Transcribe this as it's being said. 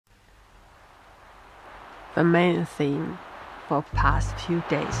The main theme for past few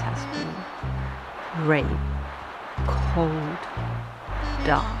days has been rain, cold,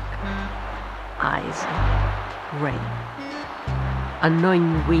 dark, icy rain,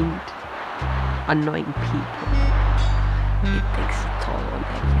 annoying wind, annoying people. It takes a toll on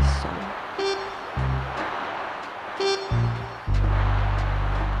every soul.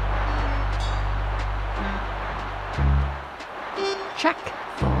 Jack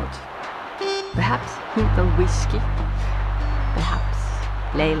thought, perhaps hint of whiskey, perhaps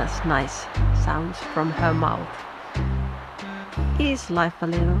Layla's nice sounds from her mouth. Ease life a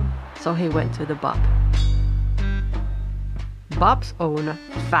little, so he went to the pub. Pub's owner,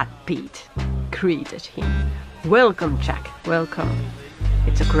 Fat Pete, greeted him. "Welcome, Jack, welcome.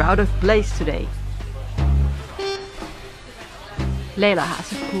 It's a crowded place today." Layla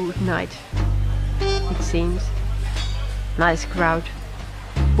has a good night, it seems. Nice crowd.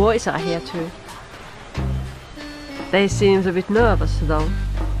 Boys are here too. They seem a bit nervous though.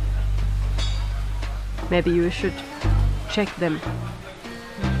 Maybe you should check them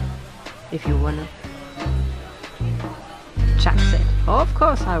if you wanna. Jack said, "Oh, of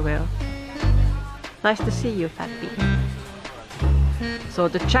course I will. Nice to see you, Fat Pete." So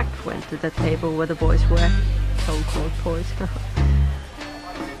the Jack went to the table where the boys were, so-called boys.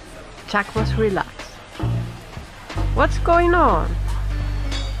 Jack was relaxed. "What's going on?"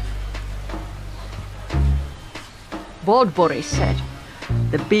 Bald Boris said,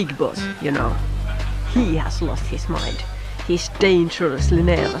 "The big boss, you know, he has lost his mind. He's dangerously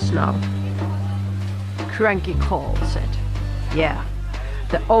nervous now." Cranky Cole said, "Yeah,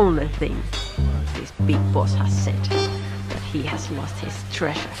 the only thing this big boss has said, that he has lost his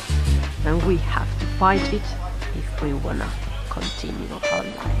treasure, and we have to find it if we wanna continue our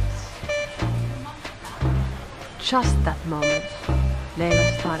lives." Just that moment,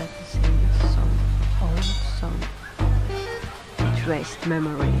 Layla started to sing a song, old song. It raised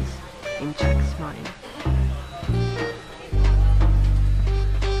memories in Jack's mind.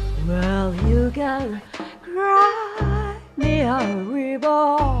 "Well, you can cry me a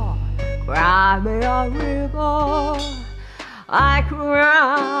river, cry me a river. I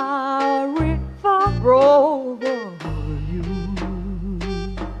cry a river over you.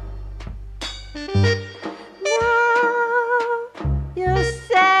 Now you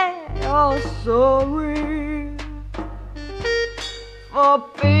say you're sorry for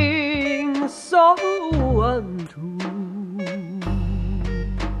being so untrue.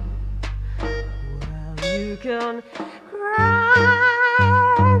 Well, you can cry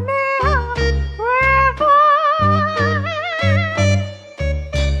me a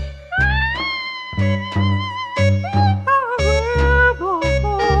river,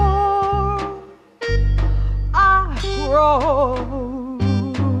 I grow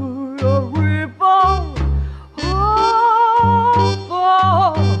a river over you."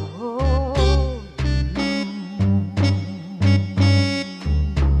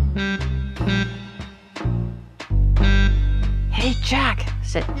 "Hey Jack,"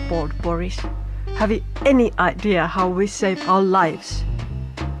 said Bald Boris, "have you any idea how we save our lives?"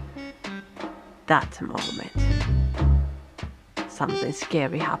 That moment, something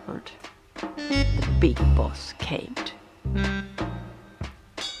scary happened. The big boss came.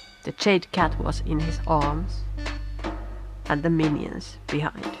 The Jade Cat was in his arms, and the minions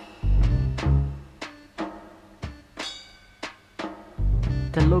behind.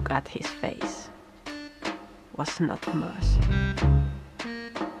 The look at his face was not mercy.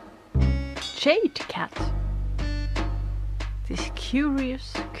 Jade Cat, this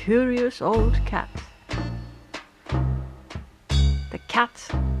curious old cat. The cat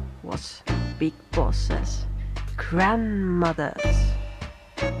was Big Boss's grandmother's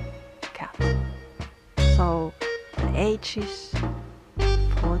cat. So the age is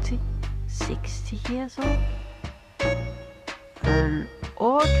 40, 60 years old. An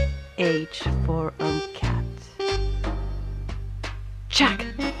odd age for a cat. "Jack,"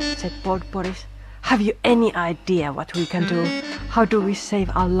 said Bald Boris, "have you any idea what we can do? How do we save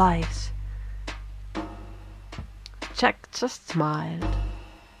our lives?" Jack just smiled.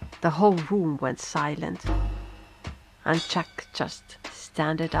 The whole room went silent, and Jack just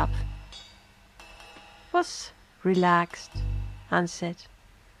standed up, was relaxed, and said,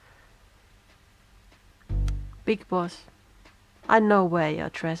 "Big boss, I know where your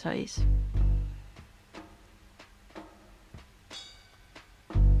treasure is."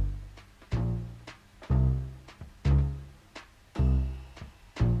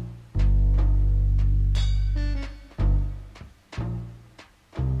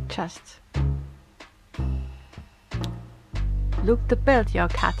 Just look the belt your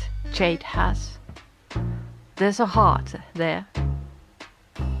cat Jade has. There's a heart there.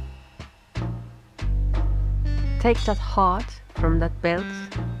 Take that heart from that belt,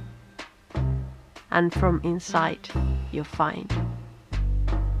 and from inside you find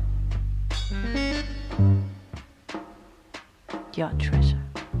your treasure.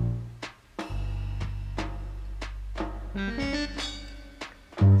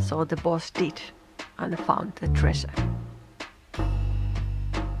 So the boss did and found the treasure.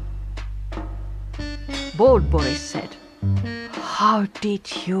 Bold Boris said, "How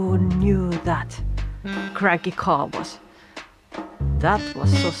did you knew that Cranky Carl was? That was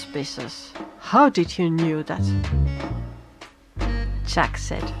suspicious. How did you knew that?" Jack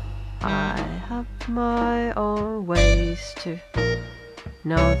said, "I have my own ways to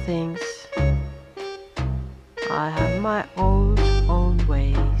know things. I have my own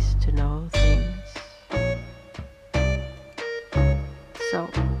ways to know things." So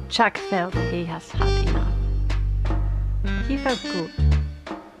Jack felt he has had enough. He felt good.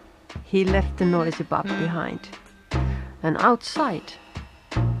 He left the noisy pub behind, and outside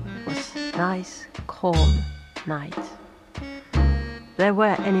was nice, calm night. There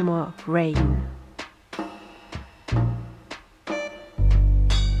were any more rain.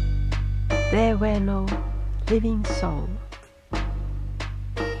 There were no living soul,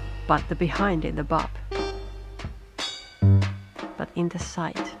 but the behind in the pub. But in the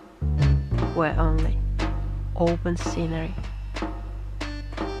sight were only open scenery,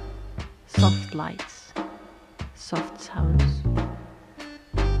 soft lights, soft sounds,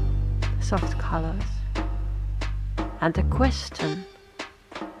 soft colors, and the question,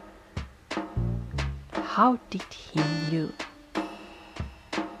 how did he knew?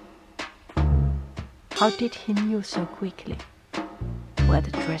 How did he knew so quickly where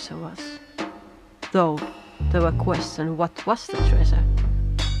the treasure was? Though there were questions, what was the treasure?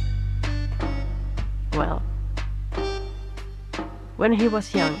 Well, when he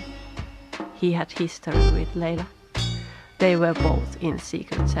was young, he had history with Leila. They were both in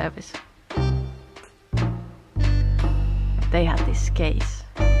Secret Service. They had this case.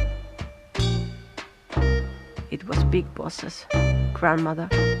 It was Big Boss's grandmother.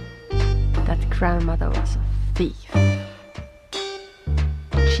 That grandmother was a thief.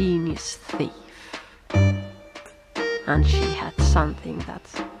 A genius thief. And she had something that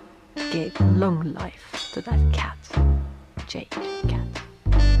gave long life to that cat. Jade cat.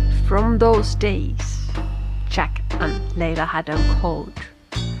 From those days, Jack and Leila had a code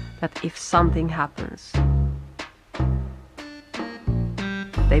that if something happens,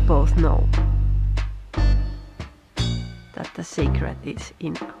 they both know that the secret is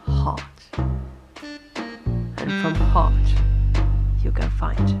in heart. And from heart you can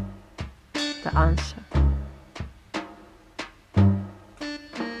find the answer.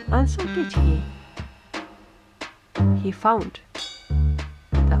 And so did he. He found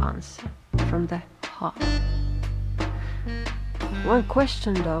the answer from the heart. One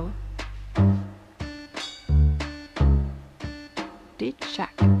question though. Did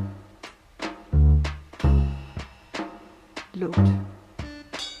Jack look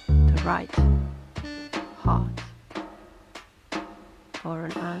the right heart for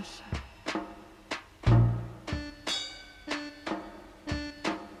an answer?